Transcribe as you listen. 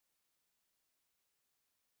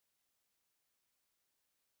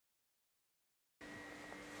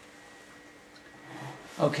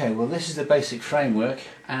Okay, well this is the basic framework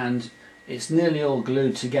and it's nearly all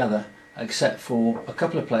glued together except for a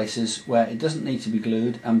couple of places where it doesn't need to be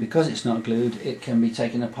glued, and because it's not glued it can be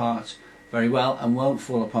taken apart very well and won't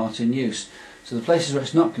fall apart in use. So the places where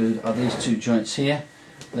it's not glued are these two joints here.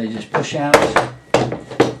 They just push out,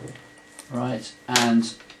 right,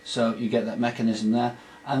 and so you get that mechanism there,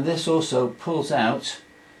 and this also pulls out,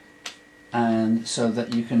 and so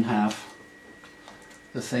that you can have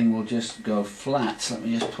the thing will just go flat. Let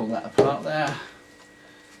me just pull that apart there.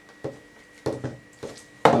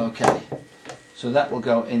 Okay, so that will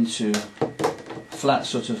go into a flat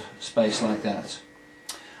sort of space like that.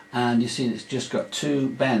 And you see it's just got two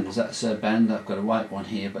bends. That's a bend, I've got a white one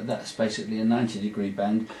here, but that's basically a 90-degree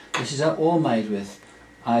bend. This is all made with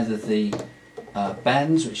either the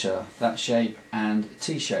bends, which are that shape, and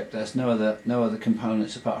T-shape. There's no other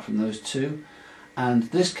components apart from those two. And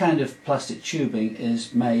this kind of plastic tubing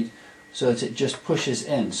is made so that it just pushes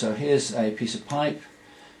in. So here's a piece of pipe,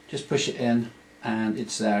 just push it in and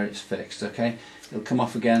it's there, it's fixed, okay? It'll come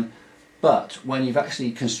off again. But when you've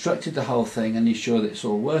actually constructed the whole thing and you're sure that it's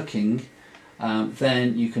all working,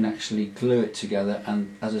 then you can actually glue it together.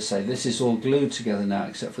 And as I say, this is all glued together now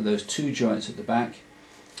except for those two joints at the back.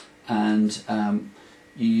 And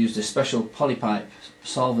you used a special polypipe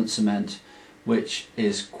solvent cement which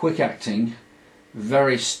is quick acting,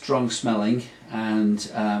 very strong smelling,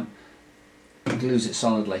 and glues it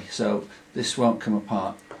solidly, so this won't come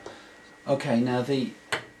apart. Okay, now the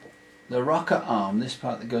rocker arm, this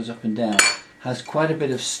part that goes up and down, has quite a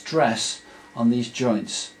bit of stress on these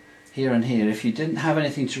joints here and here. If you didn't have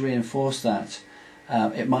anything to reinforce that,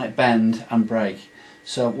 it might bend and break.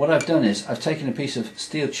 So what I've done is I've taken a piece of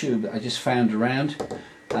steel tube that I just found around,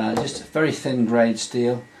 just very thin grade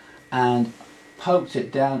steel, and poked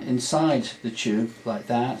it down inside the tube like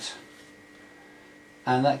that,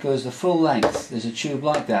 and that goes the full length. There's a tube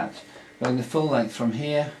like that going the full length from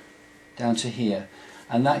here down to here,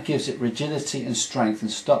 and that gives it rigidity and strength and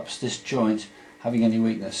stops this joint having any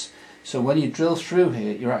weakness. So when you drill through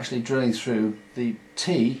here, you're actually drilling through the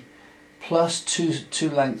T plus two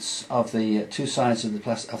lengths of the two sides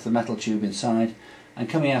of the metal tube inside, and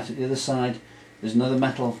coming out at the other side there's another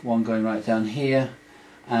metal one going right down here,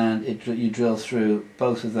 and you drill through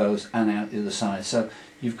both of those and out the other side. So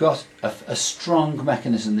you've got a strong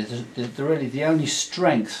mechanism. Really the only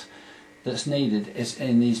strength that's needed is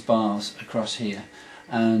in these bars across here,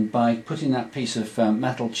 and by putting that piece of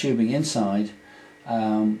metal tubing inside,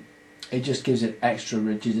 it just gives it extra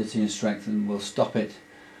rigidity and strength and will stop it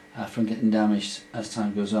from getting damaged as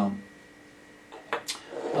time goes on.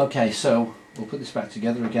 Okay, so we'll put this back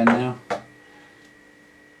together again now.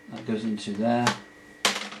 That goes into there.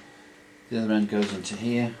 The other end goes into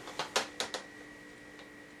here,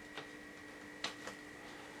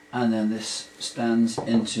 and then this stands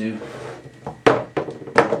into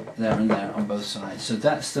there and there on both sides. So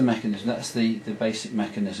that's the mechanism, that's the basic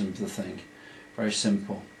mechanism of the thing. Very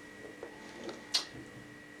simple.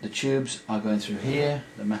 The tubes are going through here,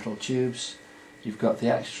 the metal tubes. You've got the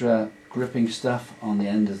extra gripping stuff on the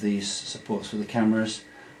end of these supports for the cameras,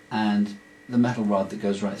 and the metal rod that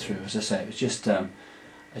goes right through. As I say, it was just a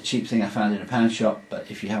cheap thing I found in a pound shop, but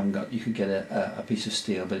if you haven't got, you could get a piece of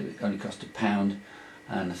steel, but it only cost £1,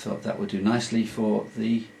 and I thought that would do nicely for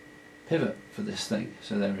the pivot for this thing.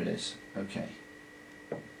 So there it is. Okay.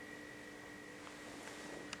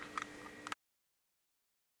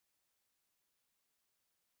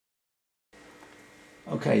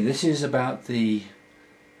 Okay, this is about the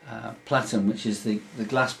platen, which is the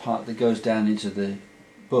glass part that goes down into the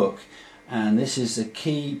book, and this is the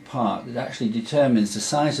key part that actually determines the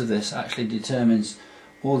size of this, actually determines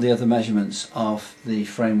all the other measurements of the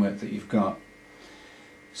framework that you've got.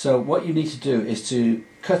 So what you need to do is to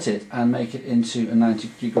cut it and make it into a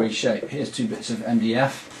 90-degree shape. Here's two bits of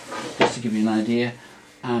MDF just to give you an idea.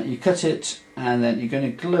 You cut it and then you're going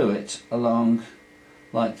to glue it along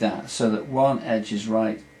like that so that one edge is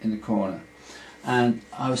right in the corner. And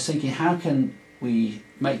I was thinking, how can we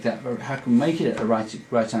make that, how can we make it at a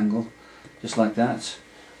right angle, just like that,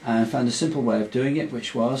 and I found a simple way of doing it,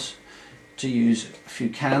 which was to use a few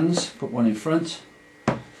cans, put one in front,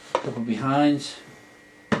 a couple behind,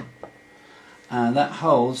 and that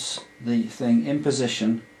holds the thing in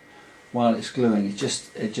position while it's gluing. It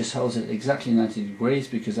just holds it exactly 90 degrees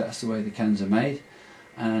because that's the way the cans are made,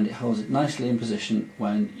 and it holds it nicely in position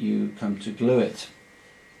when you come to glue it.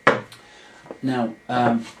 Now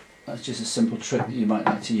that's just a simple trick that you might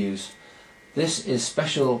like to use. This is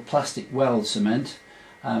special plastic weld cement.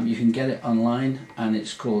 You can get it online, and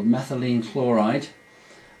it's called methylene chloride,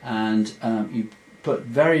 and you put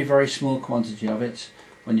very small quantity of it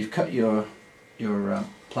when you've cut your your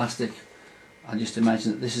plastic. I just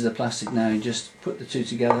imagine that this is the plastic now. You just put the two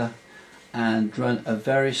together and run a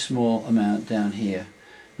very small amount down here.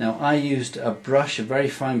 Now I used a brush, a very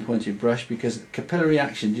fine pointed brush, because capillary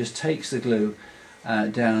action just takes the glue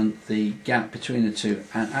down the gap between the two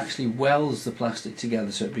and actually welds the plastic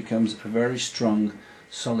together, so it becomes a very strong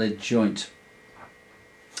solid joint.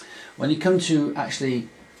 When you come to actually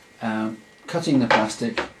cutting the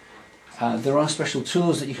plastic, there are special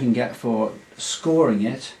tools that you can get for scoring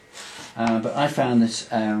it, but I found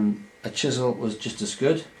that a chisel was just as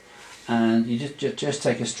good, and you just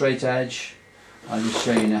take a straight edge. I'll just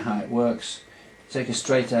show you now how it works. Take a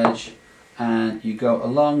straight edge and you go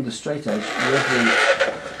along the straight edge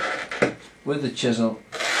with the chisel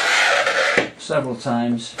several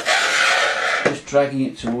times, just dragging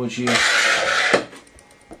it towards you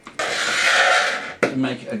to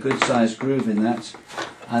make a good sized groove in that,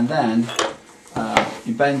 and then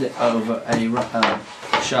you bend it over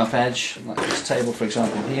a sharp edge, like this table for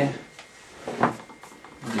example here.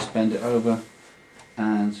 You just bend it over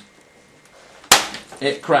and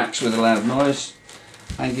it cracks with a loud noise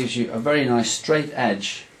and gives you a very nice straight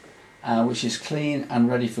edge, which is clean and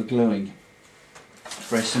ready for gluing.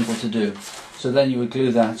 Very simple to do. So then you would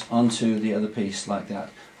glue that onto the other piece like that.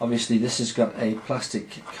 Obviously this has got a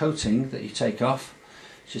plastic coating that you take off.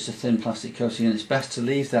 It's just a thin plastic coating, and it's best to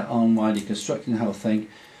leave that on while you're constructing the whole thing,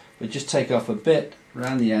 but just take off a bit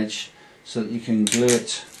around the edge so that you can glue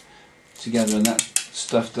it together and that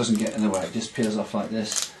stuff doesn't get in the way. It just peels off like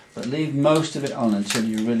this. But leave most of it on until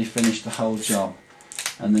you really finish the whole job,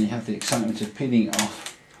 and then you have the excitement of peeling it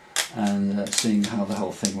off and seeing how the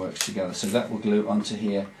whole thing works together. So that will glue onto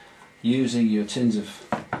here using your tins of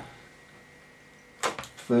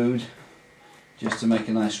food just to make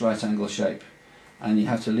a nice right angle shape, and you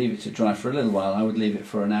have to leave it to dry for a little while. I would leave it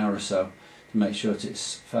for an hour or so to make sure that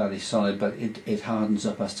it's fairly solid, but it hardens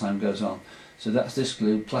up as time goes on. So that's this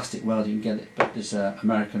glue, plastic weld. You can get it, but there's an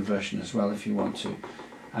American version as well if you want to,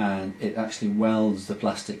 and it actually welds the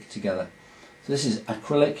plastic together. So this is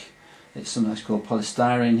acrylic. It's sometimes called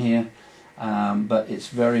polystyrene here, but it's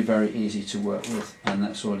very, very easy to work with, and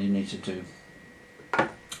that's all you need to do.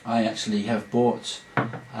 I actually have bought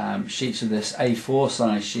sheets of this, A4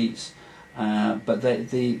 size sheets, but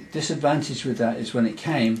the disadvantage with that is when it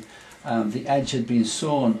came, the edge had been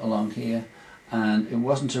sawn along here, and it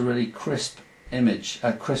wasn't a really crisp image,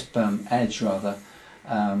 a crisp edge rather.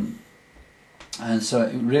 And so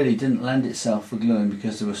it really didn't lend itself for gluing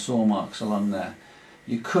because there were saw marks along there.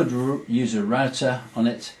 You could use a router on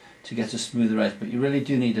it to get a smoother edge, but you really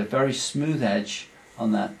do need a very smooth edge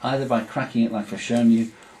on that, either by cracking it like I've shown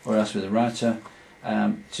you, or else with a router,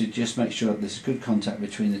 to just make sure that there's good contact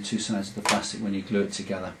between the two sides of the plastic when you glue it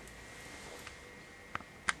together.